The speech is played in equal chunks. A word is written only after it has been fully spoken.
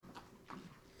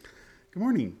Good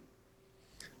morning.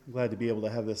 I'm glad to be able to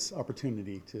have this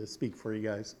opportunity to speak for you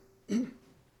guys. And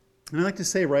I'd like to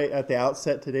say right at the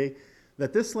outset today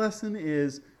that this lesson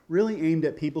is really aimed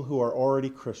at people who are already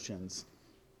Christians.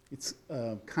 It's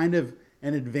kind of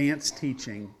an advanced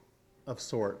teaching of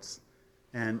sorts.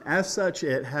 And as such,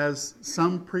 it has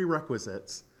some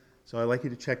prerequisites. So I'd like you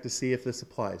to check to see if this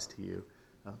applies to you.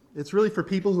 It's really for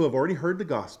people who have already heard the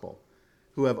gospel,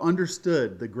 who have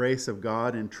understood the grace of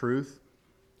God and truth,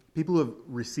 people who have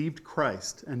received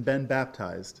Christ and been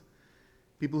baptized,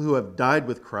 people who have died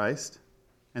with Christ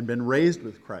and been raised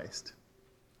with Christ,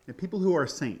 and people who are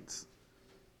saints,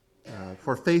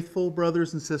 for faithful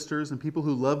brothers and sisters and people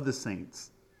who love the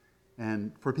saints,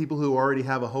 and for people who already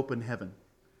have a hope in heaven.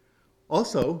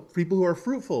 Also, people who are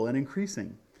fruitful and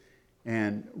increasing,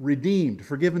 and redeemed,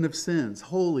 forgiven of sins,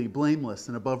 holy, blameless,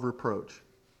 and above reproach.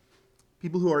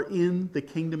 People who are in the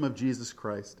kingdom of Jesus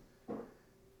Christ,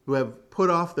 who have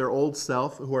put off their old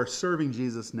self, who are serving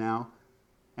Jesus now,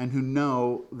 and who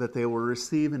know that they will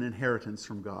receive an inheritance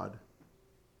from God.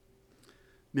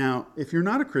 Now, if you're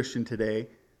not a Christian today,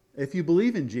 if you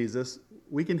believe in Jesus,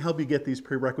 we can help you get these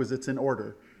prerequisites in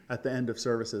order at the end of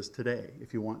services today,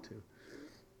 if you want to.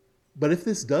 But if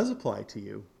this does apply to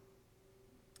you,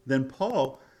 then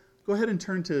Paul, go ahead and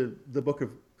turn to the book of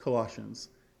Colossians,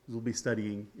 because we'll be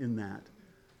studying in that.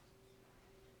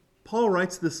 Paul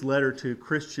writes this letter to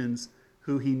Christians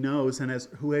who he knows and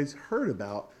who has heard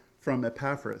about from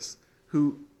Epaphras,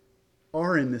 who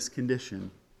are in this condition.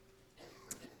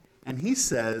 And he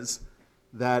says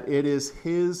that it is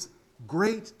his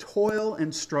great toil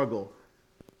and struggle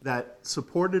that,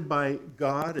 supported by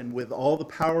God and with all the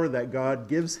power that God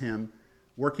gives him,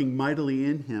 working mightily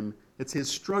in him, it's his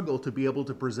struggle to be able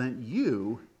to present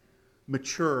you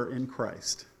mature in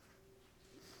Christ.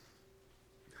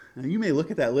 Now, you may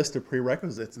look at that list of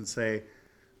prerequisites and say,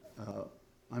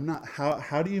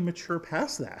 how do you mature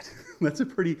past that? That's a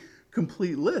pretty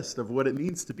complete list of what it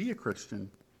means to be a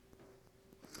Christian.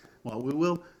 Well, we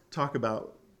will talk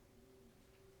about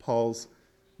Paul's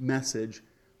message,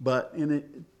 but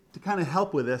to kind of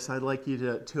help with this, I'd like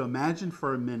you to imagine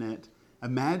for a minute,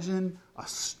 imagine a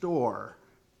store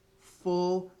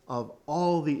full of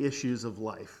all the issues of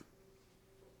life.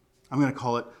 I'm going to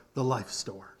call it the life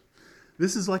store.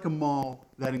 This is like a mall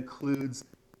that includes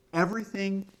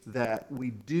everything that we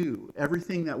do,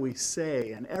 everything that we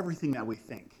say, and everything that we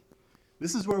think.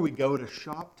 This is where we go to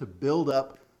shop to build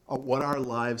up what our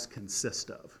lives consist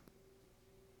of.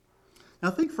 Now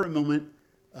think for a moment,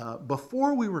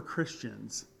 before we were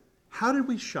Christians, how did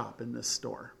we shop in this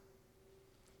store?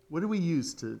 What did we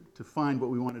use to find what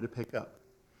we wanted to pick up?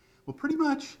 Well, pretty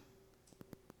much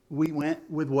we went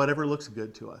with whatever looks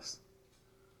good to us.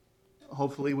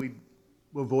 Hopefully we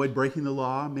avoid breaking the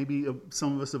law. Maybe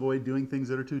some of us avoid doing things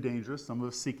that are too dangerous. Some of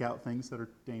us seek out things that are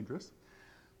dangerous.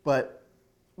 But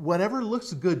whatever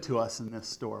looks good to us in this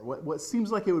store, what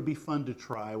seems like it would be fun to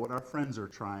try, what our friends are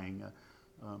trying,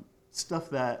 stuff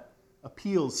that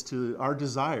appeals to our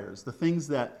desires, the things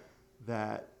that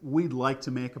we'd like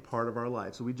to make a part of our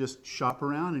lives. So we just shop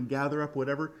around and gather up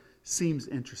whatever seems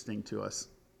interesting to us.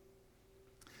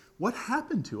 What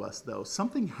happened to us, though?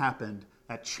 Something happened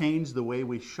that changed the way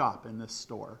we shop in this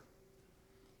store.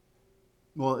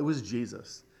 Well, it was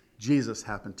Jesus. Jesus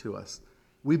happened to us.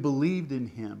 We believed in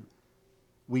him.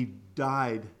 We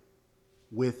died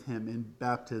with him in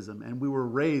baptism, and we were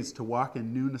raised to walk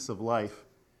in newness of life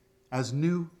as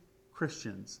new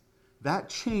Christians. That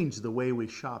changed the way we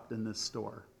shopped in this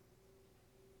store.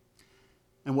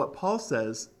 And what Paul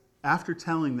says, after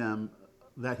telling them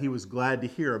that he was glad to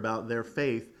hear about their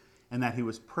faith and that he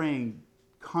was praying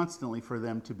constantly for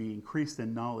them to be increased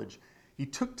in knowledge, he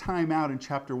took time out in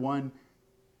chapter 1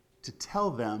 to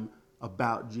tell them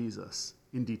about Jesus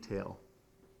in detail.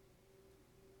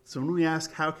 So when we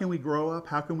ask, how can we grow up?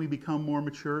 How can we become more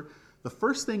mature? The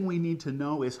first thing we need to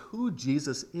know is who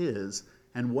Jesus is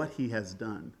and what he has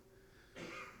done.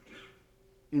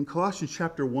 In Colossians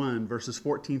chapter 1, verses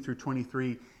 14 through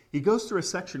 23, he goes through a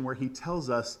section where he tells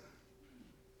us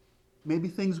maybe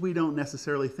things we don't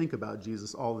necessarily think about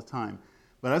Jesus all the time.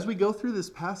 But as we go through this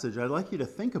passage, I'd like you to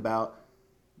think about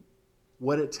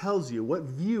what it tells you, what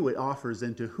view it offers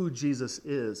into who Jesus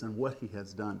is and what he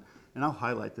has done. And I'll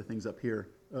highlight the things up here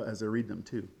as I read them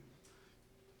too.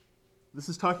 This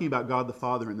is talking about God the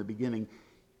Father in the beginning.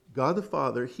 God the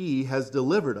Father, he has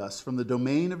delivered us from the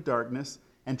domain of darkness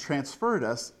and transferred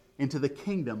us into the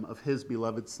kingdom of his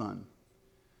beloved Son.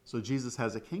 So Jesus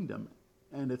has a kingdom,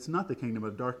 and it's not the kingdom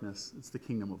of darkness, it's the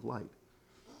kingdom of light.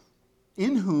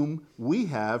 In whom we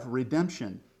have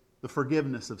redemption, the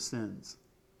forgiveness of sins.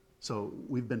 So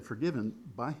we've been forgiven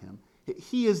by him.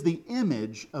 He is the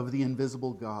image of the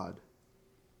invisible God,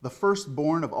 the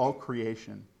firstborn of all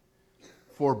creation.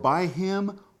 For by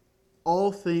him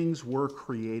all things were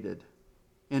created,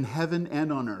 in heaven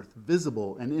and on earth,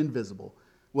 visible and invisible,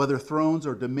 whether thrones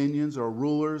or dominions or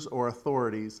rulers or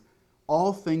authorities.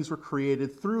 All things were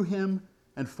created through him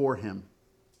and for him.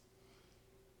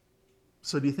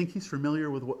 So do you think he's familiar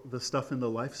with the stuff in the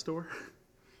life store?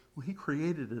 Well, he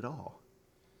created it all.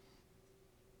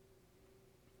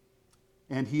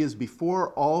 And he is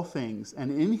before all things,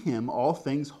 and in him all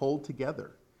things hold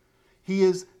together. He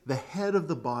is the head of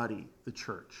the body, the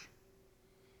church.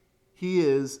 He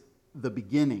is the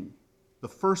beginning, the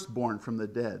firstborn from the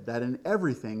dead, that in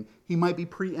everything he might be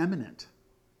preeminent.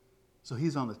 So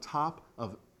he's on the top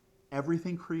of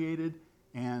everything created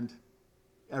and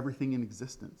everything in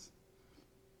existence.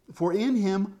 For in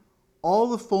him all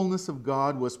the fullness of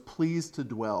God was pleased to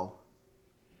dwell.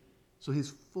 So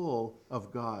he's full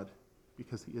of God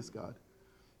because he is God.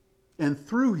 And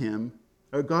through him,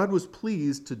 God was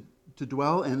pleased to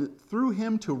dwell, and through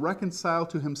him to reconcile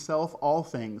to himself all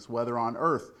things, whether on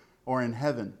earth or in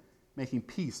heaven, making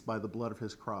peace by the blood of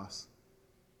his cross.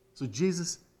 So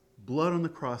Jesus' blood on the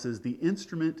cross is the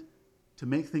instrument to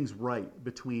make things right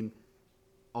between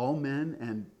all men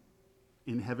and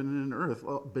in heaven and in earth,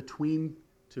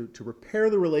 to repair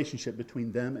the relationship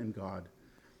between them and God.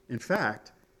 In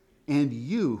fact, and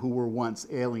you who were once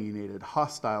alienated,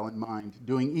 hostile in mind,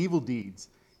 doing evil deeds,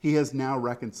 he has now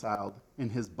reconciled in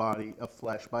his body of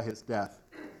flesh by his death,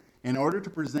 in order to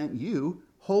present you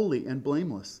holy and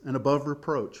blameless and above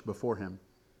reproach before him.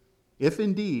 If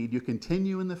indeed you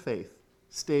continue in the faith,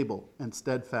 stable and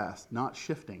steadfast, not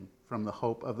shifting from the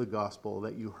hope of the gospel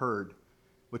that you heard,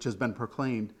 which has been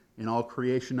proclaimed in all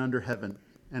creation under heaven,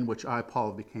 and which I,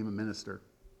 Paul, became a minister.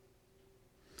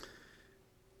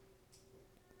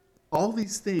 All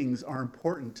these things are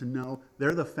important to know.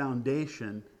 They're the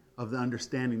foundation of the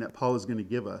understanding that Paul is going to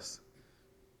give us.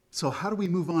 So how do we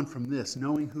move on from this,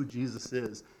 knowing who Jesus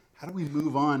is? How do we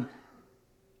move on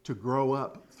to grow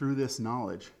up through this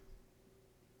knowledge?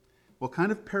 Well,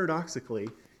 kind of paradoxically,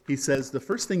 he says the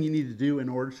first thing you need to do in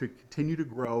order to continue to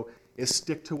grow is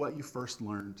stick to what you first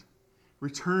learned.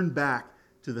 Return back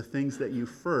to the things that you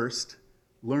first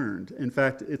learned. In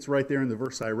fact, it's right there in the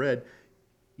verse I read.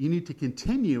 You need to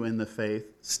continue in the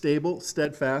faith, stable,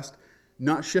 steadfast,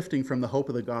 not shifting from the hope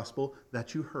of the gospel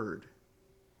that you heard.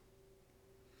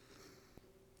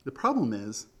 The problem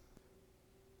is,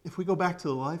 if we go back to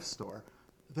the life store,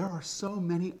 there are so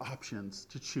many options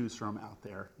to choose from out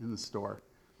there in the store.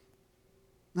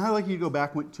 Now I'd like you to go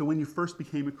back to when you first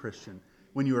became a Christian,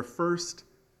 when you were first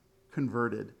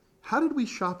converted. How did we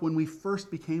shop when we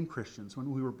first became Christians,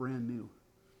 when we were brand new?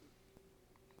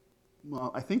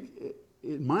 Well, I think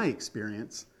in my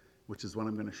experience, which is what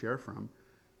I'm going to share from,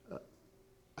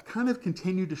 I kind of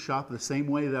continued to shop the same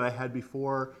way that I had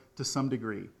before to some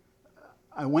degree.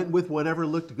 I went with whatever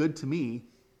looked good to me,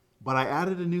 but I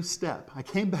added a new step. I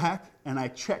came back and I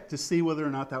checked to see whether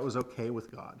or not that was okay with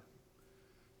God.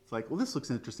 It's like, well, this looks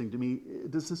interesting to me.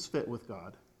 Does this fit with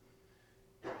God?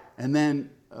 And then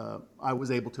I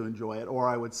was able to enjoy it, or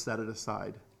I would set it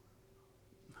aside.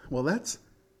 Well,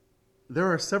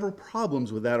 there are several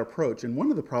problems with that approach. And one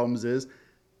of the problems is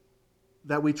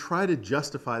that we try to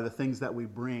justify the things that we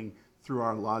bring through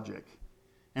our logic.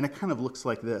 And it kind of looks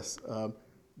like this.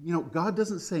 God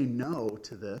doesn't say no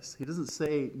to this. He doesn't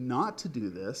say not to do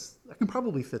this. I can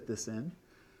probably fit this in.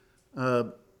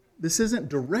 This isn't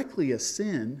directly a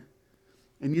sin.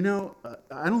 And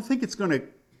I don't think it's going to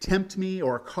tempt me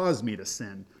or cause me to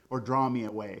sin or draw me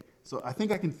away. So I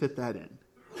think I can fit that in.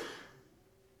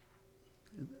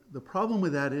 The problem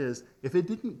with that is, if it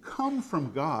didn't come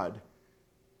from God,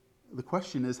 the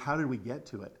question is, how did we get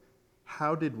to it?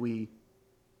 How did we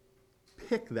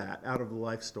pick that out of the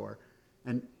life store?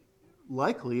 And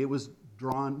likely we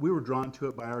were drawn to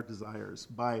it by our desires,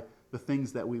 by the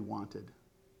things that we wanted.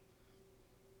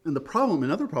 And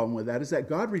another problem with that is that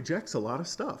God rejects a lot of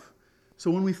stuff. So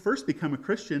when we first become a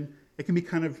Christian, it can be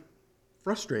kind of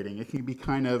frustrating. It can be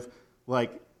kind of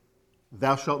like,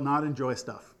 thou shalt not enjoy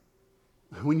stuff.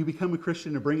 When you become a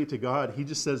Christian and bring it to God, he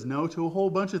just says no to a whole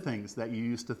bunch of things that you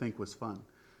used to think was fun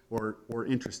or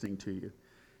interesting to you.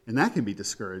 And that can be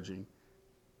discouraging.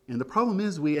 And the problem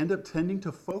is we end up tending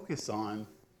to focus on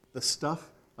the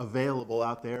stuff available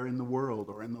out there in the world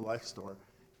or in the life store.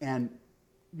 And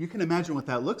you can imagine what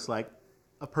that looks like.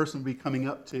 A person would be coming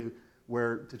up to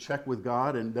check with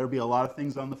God, and there'd be a lot of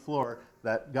things on the floor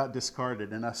that got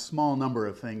discarded, and a small number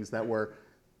of things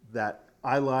that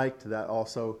I liked, that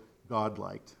also God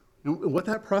liked. And what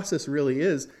that process really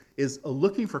is a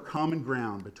looking for common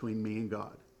ground between me and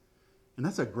God. And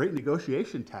that's a great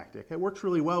negotiation tactic. It works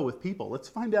really well with people. Let's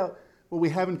find out what we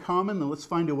have in common, and let's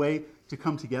find a way to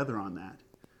come together on that.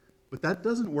 But that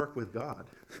doesn't work with God.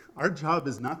 Our job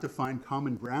is not to find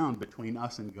common ground between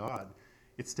us and God.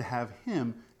 It's to have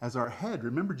him as our head.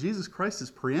 Remember, Jesus Christ is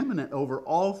preeminent over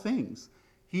all things.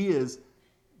 He is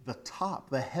the top,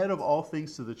 the head of all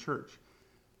things to the church.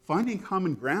 Finding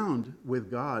common ground with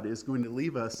God is going to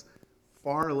leave us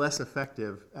far less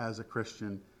effective as a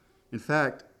Christian. In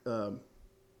fact,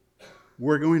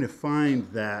 we're going to find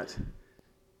that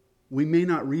we may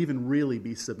not even really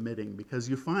be submitting, because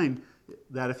you find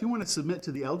that if you want to submit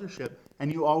to the eldership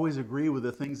and you always agree with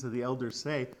the things that the elders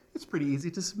say, it's pretty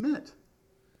easy to submit.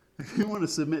 If you want to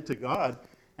submit to God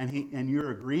and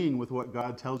you're agreeing with what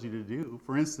God tells you to do,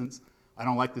 for instance, I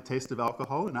don't like the taste of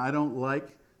alcohol and I don't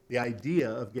like the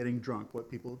idea of getting drunk, what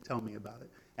people tell me about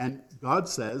it. And God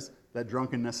says that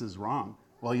drunkenness is wrong.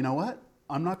 Well, you know what?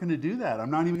 I'm not going to do that. I'm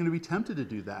not even going to be tempted to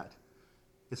do that.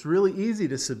 It's really easy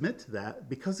to submit to that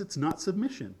because it's not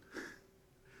submission.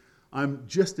 I'm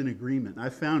just in agreement. I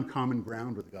found common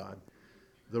ground with God.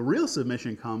 The real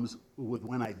submission comes with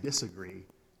when I disagree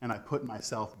and I put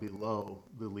myself below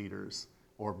the leaders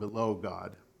or below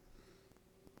God.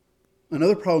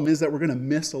 Another problem is that we're going to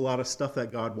miss a lot of stuff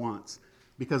that God wants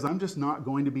because I'm just not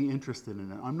going to be interested in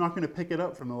it. I'm not going to pick it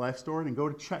up from the life story and go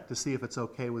to check to see if it's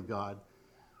okay with God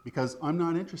because I'm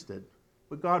not interested.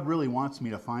 But God really wants me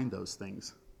to find those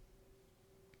things.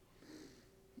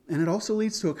 And it also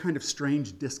leads to a kind of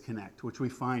strange disconnect, which we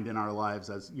find in our lives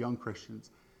as young Christians,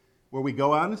 where we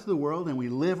go out into the world and we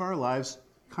live our lives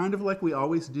kind of like we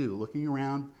always do, looking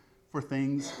around for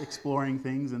things, exploring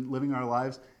things, and living our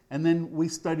lives. And then we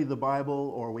study the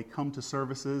Bible or we come to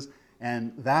services,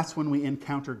 and that's when we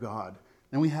encounter God.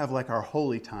 Then we have like our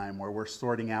holy time where we're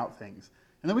sorting out things.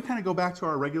 And then we kind of go back to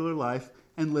our regular life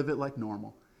and live it like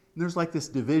normal. And there's like this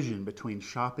division between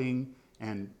shopping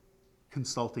and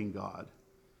consulting God.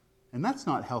 And that's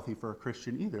not healthy for a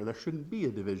Christian either. There shouldn't be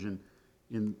a division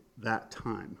in that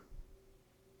time.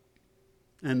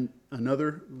 And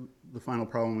the final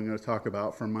problem I'm going to talk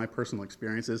about from my personal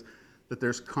experience is that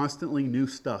there's constantly new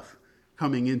stuff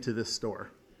coming into this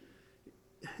store.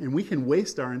 And we can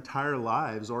waste our entire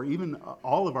lives or even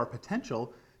all of our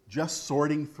potential just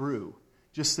sorting through,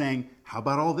 just saying, how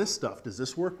about all this stuff? Does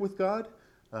this work with God?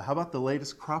 How about the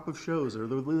latest crop of shows or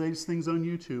the latest things on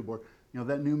YouTube or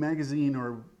that new magazine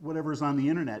or whatever's on the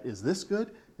internet? Is this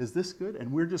good? Is this good? And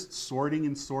we're just sorting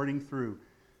and sorting through.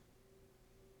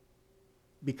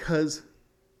 Because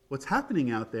what's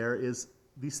happening out there is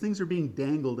these things are being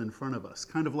dangled in front of us,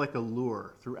 kind of like a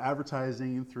lure through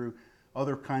advertising and through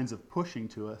other kinds of pushing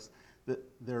to us, that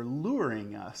they're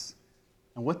luring us.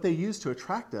 And what they use to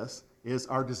attract us is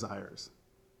our desires.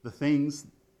 The things,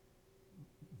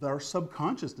 our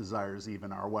subconscious desires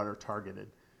even are what are targeted.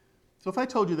 So if I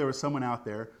told you there was someone out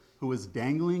there who was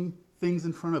dangling things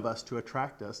in front of us to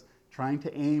attract us, trying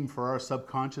to aim for our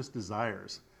subconscious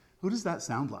desires, who does that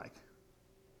sound like?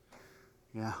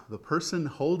 Yeah, the person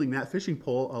holding that fishing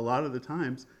pole a lot of the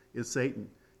times is Satan,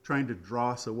 trying to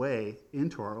draw us away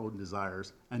into our own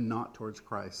desires and not towards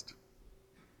Christ.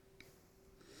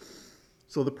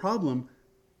 So the problem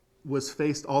was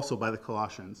faced also by the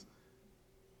Colossians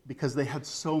because they had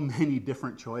so many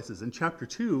different choices. In chapter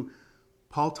 2,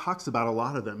 Paul talks about a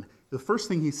lot of them. The first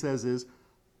thing he says is,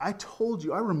 I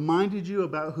reminded you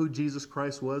about who Jesus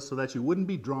Christ was so that you wouldn't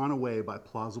be drawn away by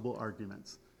plausible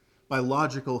arguments, by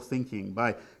logical thinking,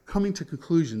 by coming to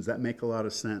conclusions that make a lot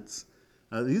of sense.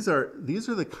 These are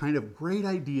the kind of great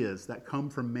ideas that come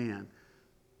from man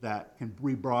that can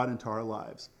be brought into our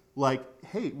lives. Like,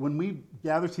 hey, when we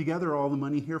gather together all the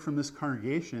money here from this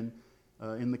congregation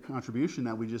in the contribution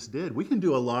that we just did, we can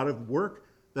do a lot of work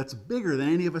that's bigger than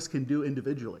any of us can do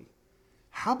individually.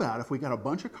 How about if we got a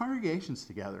bunch of congregations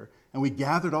together and we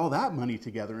gathered all that money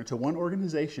together into one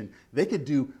organization? They could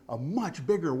do a much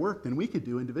bigger work than we could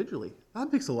do individually.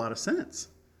 That makes a lot of sense.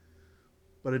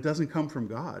 But it doesn't come from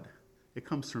God. It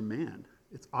comes from man.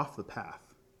 It's off the path.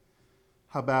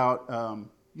 How about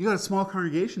you got a small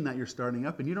congregation that you're starting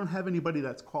up and you don't have anybody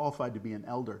that's qualified to be an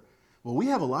elder? Well, we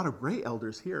have a lot of great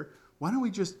elders here. Why don't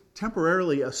we just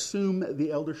temporarily assume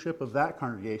the eldership of that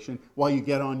congregation while you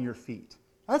get on your feet?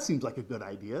 That seems like a good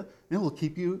idea. And it will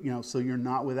keep you, so you're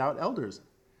not without elders.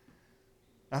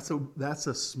 That's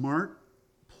a smart,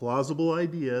 plausible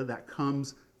idea that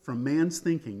comes from man's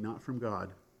thinking, not from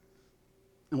God.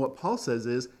 And what Paul says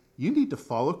is, you need to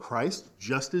follow Christ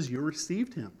just as you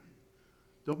received him.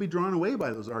 Don't be drawn away by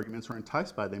those arguments or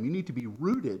enticed by them. You need to be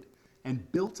rooted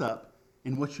and built up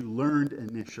in what you learned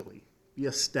initially. Be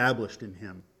established in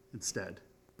him instead.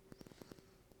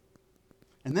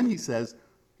 And then he says,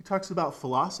 He talks about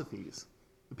philosophies.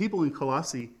 The people in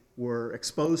Colossae were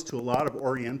exposed to a lot of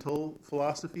Oriental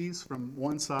philosophies from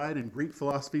one side and Greek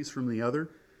philosophies from the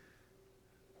other.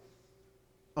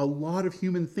 A lot of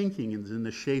human thinking is in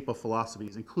the shape of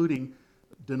philosophies, including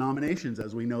denominations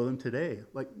as we know them today.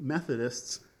 Like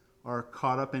Methodists are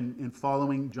caught up in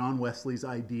following John Wesley's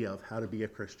idea of how to be a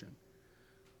Christian.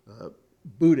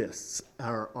 Buddhists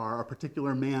are a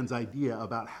particular man's idea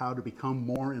about how to become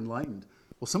more enlightened.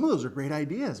 Well, some of those are great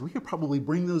ideas. We could probably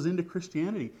bring those into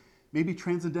Christianity. Maybe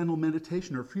transcendental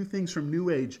meditation or a few things from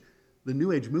New Age. The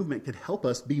New Age movement could help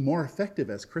us be more effective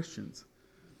as Christians.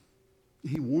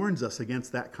 He warns us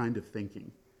against that kind of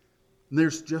thinking. And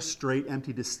there's just straight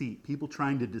empty deceit, people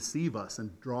trying to deceive us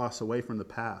and draw us away from the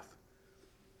path.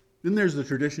 Then there's the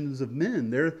traditions of men.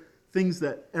 They're things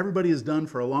that everybody has done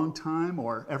for a long time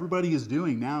or everybody is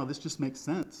doing now. This just makes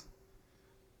sense.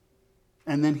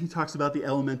 And then he talks about the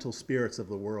elemental spirits of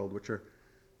the world, which are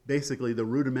basically the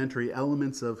rudimentary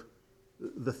elements of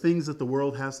the things that the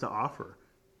world has to offer.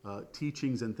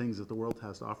 Teachings and things that the world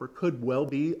has to offer could well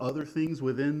be other things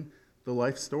within the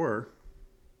life store.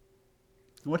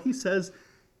 What he says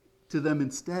to them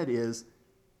instead is,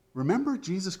 remember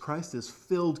Jesus Christ is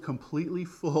filled completely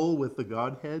full with the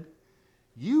Godhead?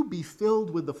 You be filled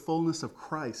with the fullness of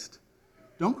Christ.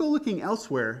 Don't go looking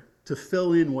elsewhere to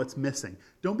fill in what's missing.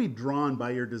 Don't be drawn by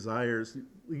your desires.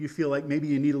 You feel like maybe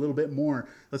you need a little bit more.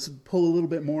 Let's pull a little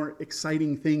bit more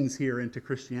exciting things here into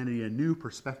Christianity, a new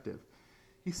perspective.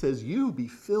 He says, you be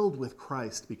filled with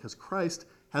Christ because Christ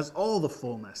has all the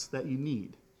fullness that you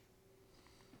need.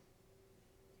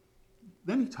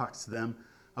 Then he talks to them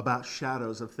about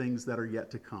shadows of things that are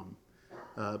yet to come.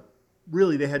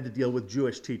 Really, they had to deal with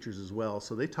Jewish teachers as well.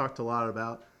 So they talked a lot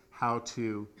about how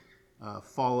to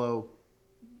follow,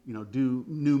 do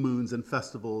new moons and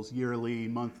festivals, yearly,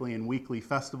 monthly, and weekly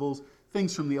festivals,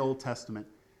 things from the Old Testament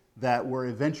that were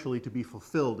eventually to be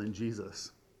fulfilled in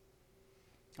Jesus.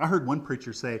 I heard one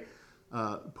preacher say,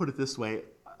 put it this way,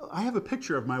 I have a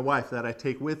picture of my wife that I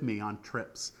take with me on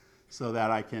trips so that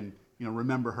I can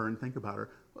remember her and think about her.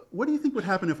 What do you think would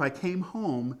happen if I came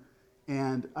home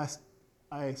and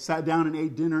I sat down and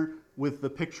ate dinner with the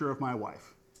picture of my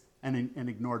wife and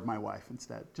ignored my wife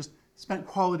instead? Just spent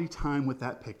quality time with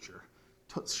that picture,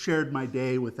 shared my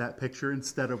day with that picture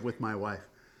instead of with my wife.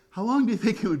 How long do you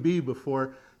think it would be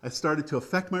before I started to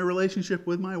affect my relationship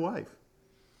with my wife?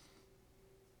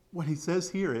 What he says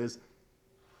here is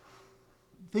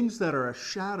things that are a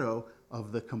shadow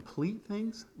of the complete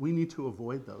things, we need to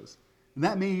avoid those. And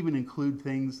that may even include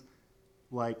things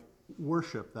like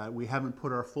worship that we haven't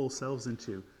put our full selves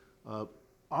into,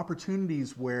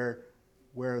 opportunities where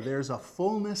there's a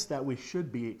fullness that we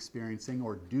should be experiencing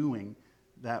or doing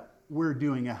that we're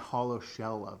doing a hollow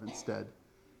shell of instead.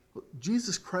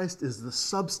 Jesus Christ is the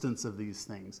substance of these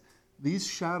things. These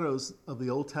shadows of the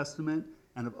Old Testament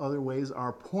and of other ways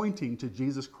are pointing to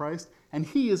Jesus Christ, and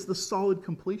he is the solid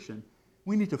completion.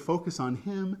 We need to focus on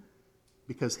him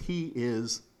because he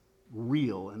is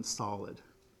real and solid.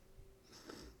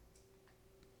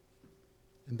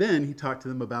 And then he talked to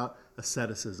them about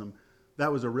asceticism.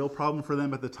 That was a real problem for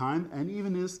them at the time, and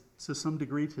even is to some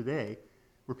degree today,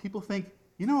 where people think,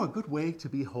 a good way to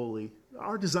be holy,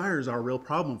 our desires are a real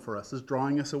problem for us, is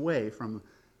drawing us away from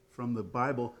the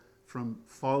Bible, from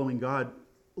following God.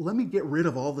 Let me get rid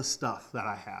of all the stuff that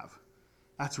I have.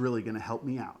 That's really going to help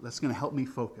me out. That's going to help me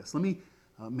focus. Let me,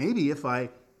 maybe if I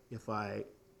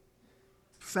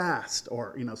fast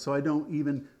or, so I don't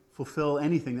even fulfill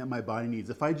anything that my body needs.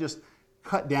 If I just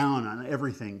cut down on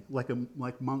everything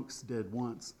like monks did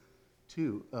once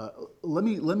too. Let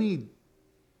me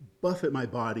buffet my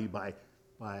body by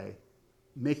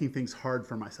making things hard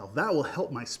for myself. That will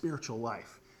help my spiritual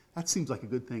life. That seems like a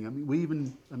good thing.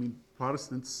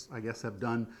 Protestants, I guess, have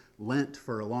done Lent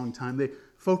for a long time. They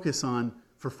focus on,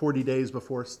 for 40 days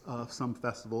before some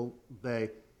festival, they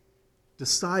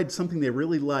decide something they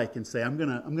really like and say, I'm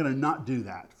gonna not do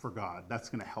that for God. That's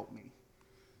gonna help me.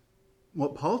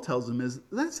 What Paul tells them is,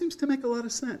 that seems to make a lot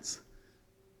of sense,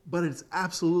 but it's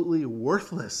absolutely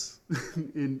worthless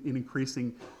in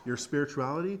increasing your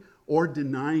spirituality or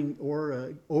denying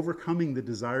or overcoming the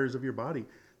desires of your body.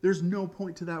 There's no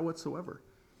point to that whatsoever.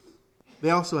 They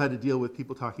also had to deal with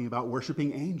people talking about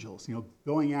worshiping angels,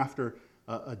 going after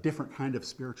a different kind of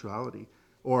spirituality,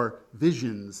 or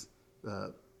visions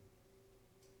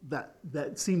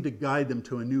that seemed to guide them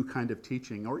to a new kind of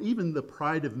teaching, or even the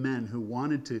pride of men who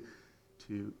wanted to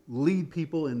lead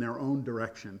people in their own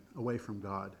direction away from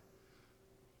God.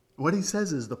 What he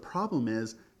says is the problem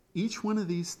is each one of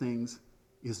these things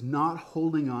is not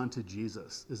holding on to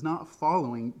Jesus, is not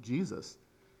following Jesus.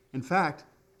 In fact,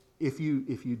 if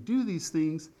you do these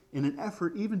things in an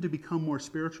effort even to become more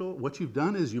spiritual, what you've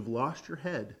done is you've lost your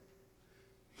head.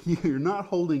 You're not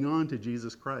holding on to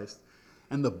Jesus Christ.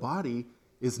 And the body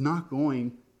is not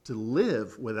going to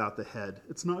live without the head.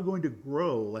 It's not going to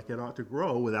grow like it ought to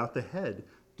grow without the head.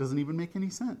 It doesn't even make any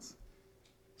sense.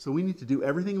 So we need to do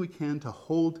everything we can to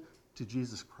hold to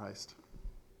Jesus Christ.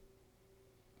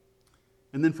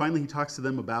 And then finally he talks to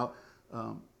them about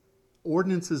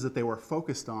ordinances that they were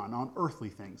focused on earthly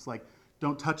things, like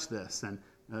don't touch this, and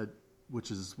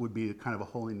would be kind of a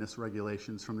holiness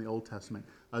regulations from the Old Testament.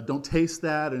 Don't taste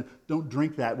that and don't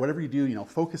drink that. Whatever you do,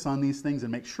 focus on these things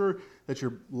and make sure that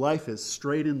your life is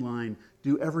straight in line.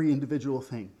 Do every individual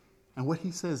thing. And what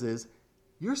he says is,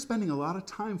 you're spending a lot of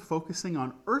time focusing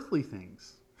on earthly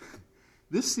things.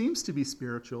 This seems to be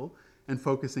spiritual and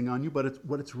focusing on you, but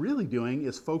what it's really doing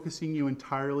is focusing you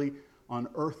entirely on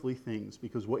earthly things,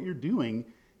 because what you're doing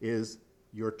is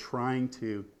you're trying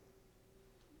to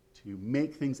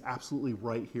make things absolutely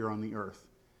right here on the earth.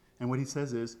 And what he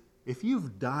says is, if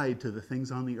you've died to the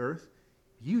things on the earth,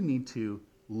 you need to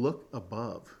look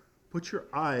above. Put your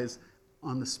eyes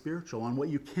on the spiritual, on what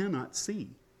you cannot see.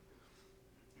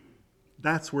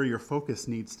 That's where your focus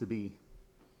needs to be.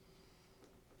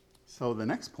 So the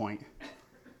next point,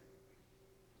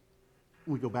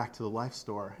 we go back to the life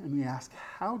store and we ask,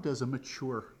 how does a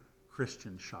mature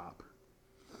Christian shop?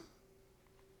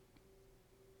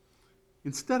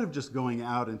 Instead of just going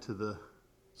out into the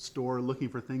store looking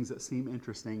for things that seem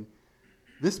interesting,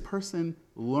 this person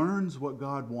learns what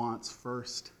God wants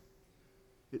first.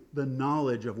 The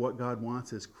knowledge of what God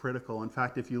wants is critical. In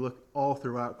fact, if you look all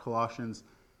throughout Colossians,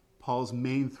 Paul's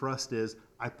main thrust is,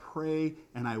 I pray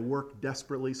and I work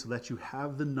desperately so that you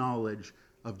have the knowledge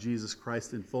of Jesus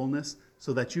Christ in fullness,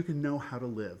 so that you can know how to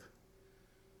live.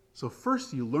 So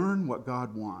first you learn what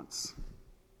God wants.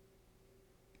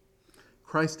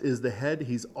 Christ is the head.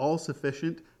 He's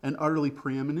all-sufficient and utterly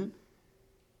preeminent.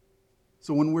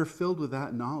 So when we're filled with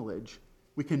that knowledge,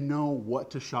 we can know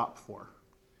what to shop for.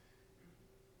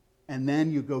 And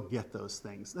then you go get those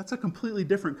things. That's a completely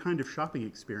different kind of shopping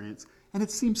experience. And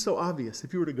it seems so obvious.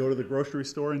 If you were to go to the grocery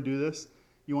store and do this,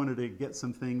 you wanted to get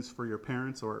some things for your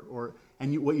parents,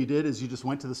 what you did is you just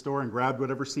went to the store and grabbed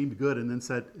whatever seemed good and then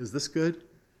said, is this good?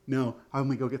 No, I'm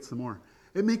going to go get some more.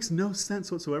 It makes no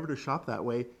sense whatsoever to shop that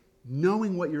way.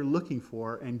 Knowing what you're looking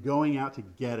for and going out to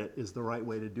get it is the right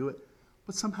way to do it.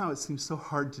 But somehow it seems so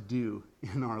hard to do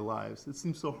in our lives. It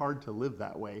seems so hard to live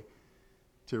that way,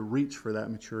 to reach for that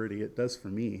maturity. It does for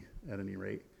me, at any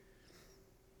rate.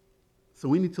 So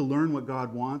we need to learn what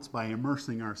God wants by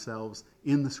immersing ourselves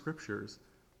in the Scriptures,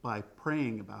 by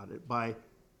praying about it, by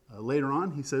later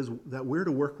on he says that we're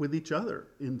to work with each other.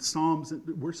 In Psalms,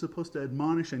 we're supposed to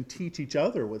admonish and teach each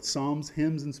other with psalms,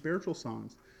 hymns, and spiritual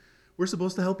songs. We're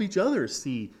supposed to help each other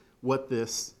see what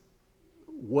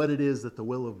it is that the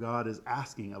will of God is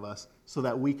asking of us, so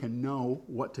that we can know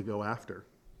what to go after.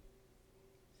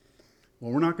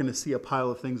 Well, we're not going to see a pile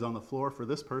of things on the floor for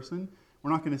this person.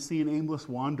 We're not going to see an aimless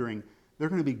wandering. They're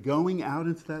going to be going out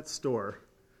into that store,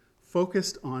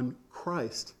 focused on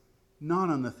Christ, not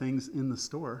on the things in the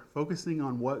store, focusing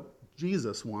on what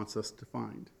Jesus wants us to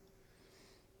find.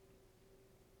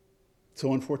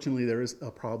 So unfortunately, there is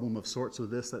a problem of sorts with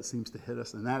this that seems to hit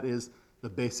us, and that is the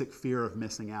basic fear of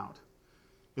missing out.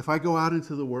 If I go out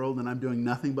into the world and I'm doing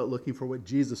nothing but looking for what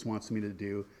Jesus wants me to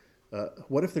do,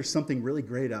 what if there's something really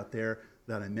great out there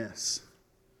that I miss?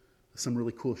 Some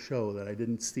really cool show that I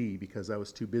didn't see because I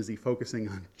was too busy focusing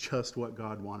on just what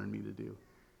God wanted me to do.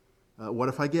 What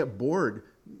if I get bored?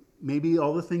 Maybe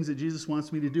all the things that Jesus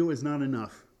wants me to do is not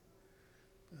enough.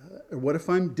 Or what if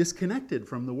I'm disconnected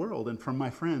from the world and from my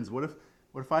friends? What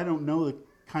if I don't know the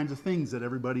kinds of things that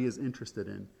everybody is interested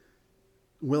in?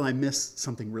 Will I miss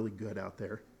something really good out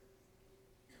there?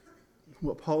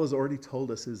 What Paul has already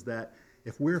told us is that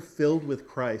if we're filled with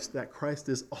Christ, that Christ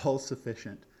is all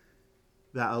sufficient,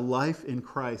 that a life in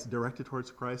Christ, directed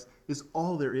towards Christ, is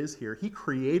all there is here. He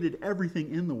created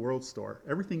everything in the world store,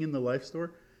 everything in the life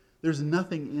store. There's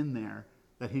nothing in there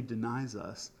that he denies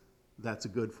us that's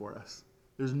good for us.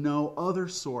 There's no other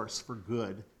source for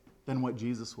good than what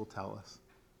Jesus will tell us.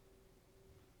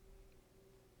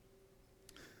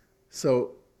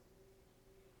 So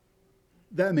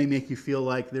that may make you feel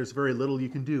like there's very little you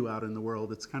can do out in the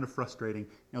world. It's kind of frustrating.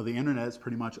 The internet is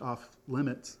pretty much off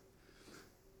limits.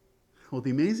 Well,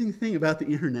 the amazing thing about the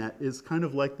internet is kind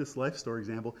of like this life store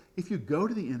example. If you go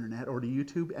to the internet or to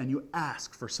YouTube and you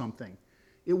ask for something,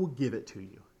 it will give it to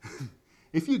you.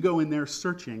 If you go in there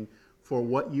searching for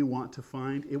what you want to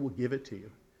find, it will give it to you.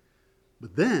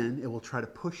 But then it will try to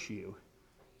push you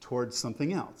towards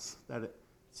something else that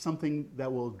something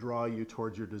that will draw you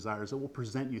towards your desires. It will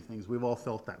present you things. We've all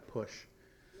felt that push.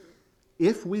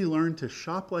 If we learn to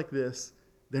shop like this,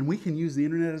 then we can use the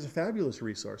internet as a fabulous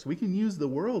resource. We can use the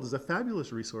world as a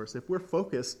fabulous resource. If we're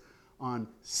focused on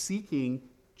seeking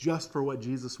just for what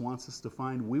Jesus wants us to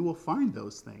find, we will find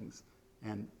those things.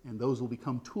 And those will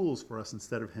become tools for us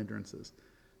instead of hindrances.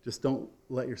 Just don't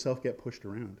let yourself get pushed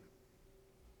around.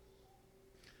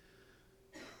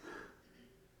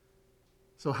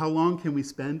 So how long can we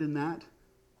spend in that,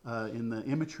 in the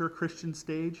immature Christian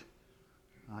stage?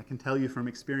 I can tell you from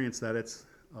experience that it's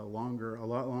a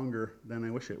lot longer than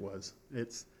I wish it was.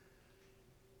 It's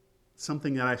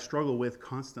something that I struggle with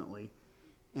constantly.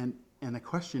 And the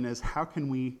question is, how can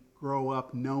we grow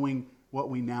up knowing what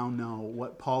we now know,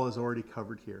 what Paul has already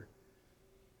covered here?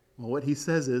 Well, what he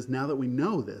says is, now that we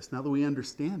know this, now that we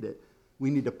understand it, we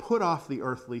need to put off the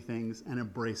earthly things and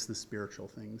embrace the spiritual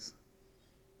things.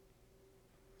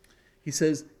 He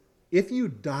says, if you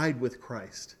died with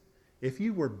Christ, if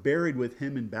you were buried with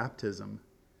him in baptism,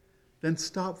 then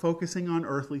stop focusing on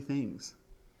earthly things.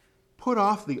 Put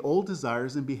off the old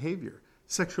desires and behavior,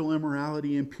 sexual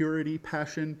immorality, impurity,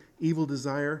 passion, evil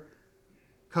desire,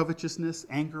 covetousness,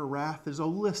 anger, wrath. There's a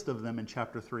list of them in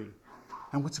chapter 3.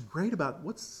 And what's great about,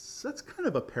 that's kind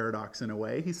of a paradox in a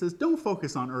way. He says, don't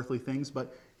focus on earthly things,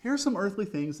 but here are some earthly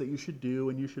things that you should do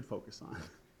and you should focus on.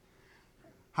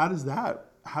 How does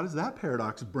that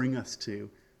paradox bring us to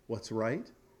what's right?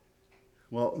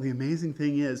 Well, the amazing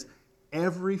thing is,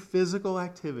 every physical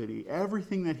activity,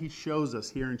 everything that he shows us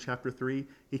here in chapter 3,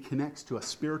 he connects to a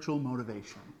spiritual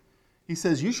motivation. He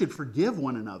says you should forgive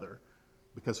one another.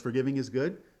 Because forgiving is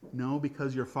good? No,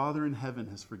 because your Father in heaven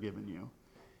has forgiven you.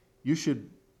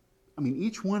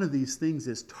 Each one of these things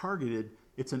is targeted.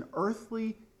 It's an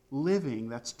earthly living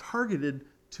that's targeted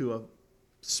to a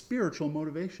spiritual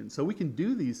motivation. So we can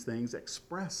do these things,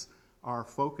 express our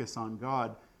focus on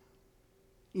God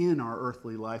in our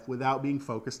earthly life without being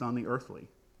focused on the earthly.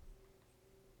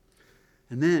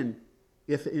 And then,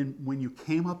 when you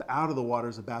came up out of the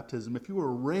waters of baptism, if you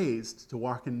were raised to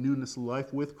walk in newness of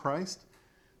life with Christ,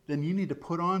 then you need to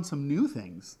put on some new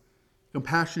things.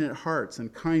 Compassionate hearts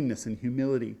and kindness and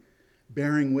humility,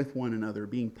 bearing with one another,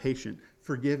 being patient,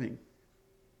 forgiving.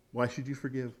 Why should you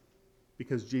forgive?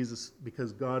 Because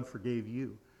God forgave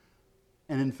you.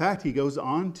 And in fact, he goes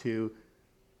on to,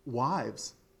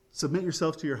 wives, submit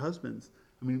yourselves to your husbands.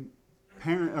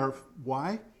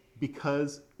 Why?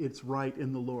 Because it's right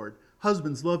in the Lord.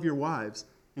 Husbands, love your wives.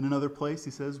 In another place,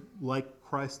 he says, like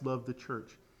Christ loved the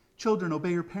church. Children,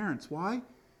 obey your parents. Why?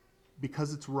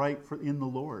 Because it's right in the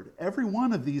Lord. Every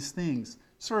one of these things,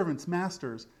 servants,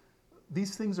 masters,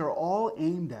 these things are all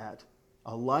aimed at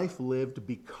a life lived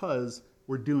because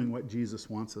we're doing what Jesus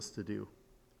wants us to do.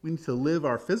 We need to live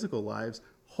our physical lives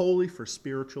wholly for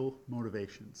spiritual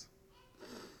motivations.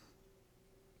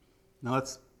 Now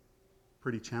that's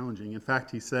pretty challenging. In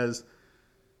fact, he says,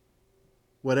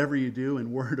 whatever you do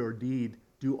in word or deed,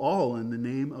 do all in the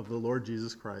name of the Lord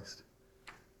Jesus Christ.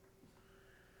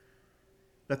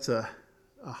 That's a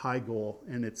high goal,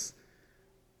 and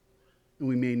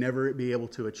we may never be able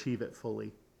to achieve it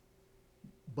fully.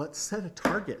 But set a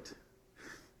target.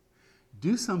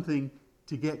 Do something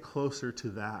to get closer to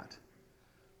that.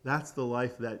 That's the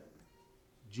life that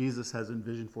Jesus has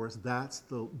envisioned for us. That's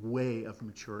the way of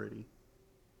maturity.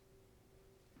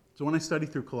 So when I study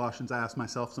through Colossians, I ask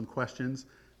myself some questions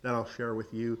that I'll share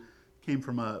with you. It came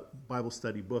from a Bible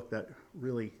study book that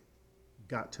really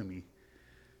got to me.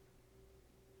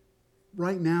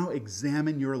 Right now,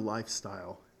 examine your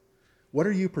lifestyle. What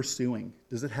are you pursuing?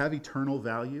 Does it have eternal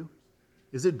value?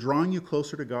 Is it drawing you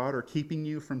closer to God or keeping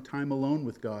you from time alone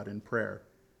with God in prayer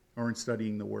or in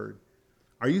studying the Word?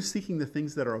 Are you seeking the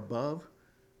things that are above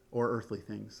or earthly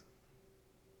things?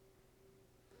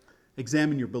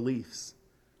 Examine your beliefs.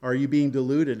 Are you being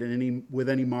deluded with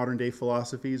any modern day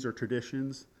philosophies or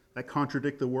traditions that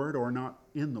contradict the Word or are not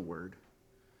in the Word?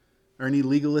 Are any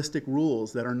legalistic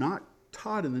rules that are not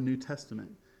taught in the New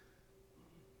Testament?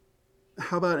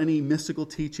 How about any mystical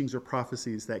teachings or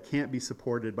prophecies that can't be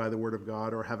supported by the Word of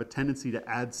God or have a tendency to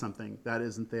add something that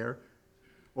isn't there,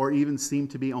 or even seem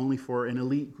to be only for an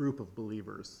elite group of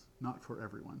believers, not for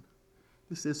everyone?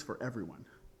 This is for everyone.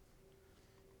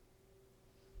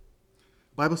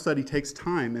 Bible study takes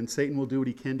time, and Satan will do what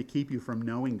he can to keep you from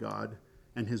knowing God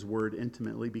and his Word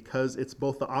intimately, because it's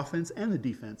both the offense and the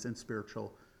defense in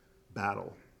spiritual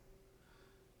battle.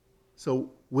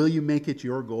 So will you make it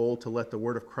your goal to let the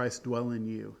Word of Christ dwell in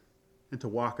you and to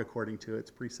walk according to its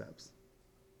precepts?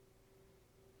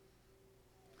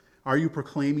 Are you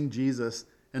proclaiming Jesus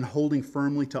and holding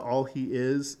firmly to all he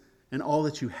is and all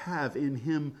that you have in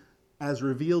him as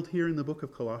revealed here in the book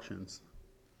of Colossians.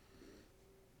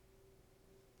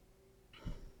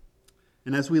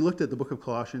 And as we looked at the book of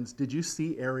Colossians, did you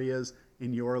see areas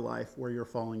in your life where you're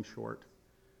falling short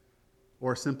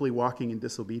or simply walking in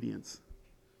disobedience?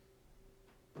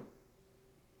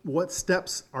 What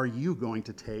steps are you going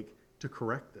to take to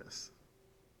correct this?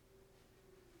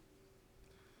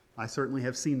 I certainly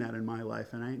have seen that in my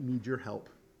life, and I need your help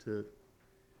to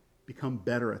become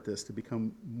better at this, to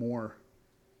become more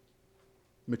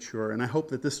mature. And I hope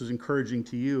that this was encouraging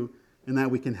to you and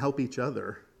that we can help each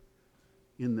other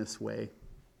in this way.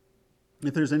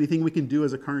 If there's anything we can do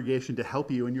as a congregation to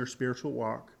help you in your spiritual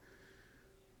walk,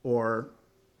 or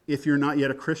if you're not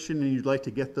yet a Christian and you'd like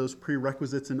to get those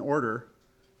prerequisites in order,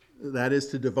 that is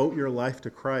to devote your life to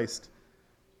Christ,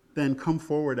 then come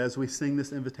forward as we sing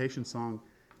this invitation song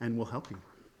and we'll help you.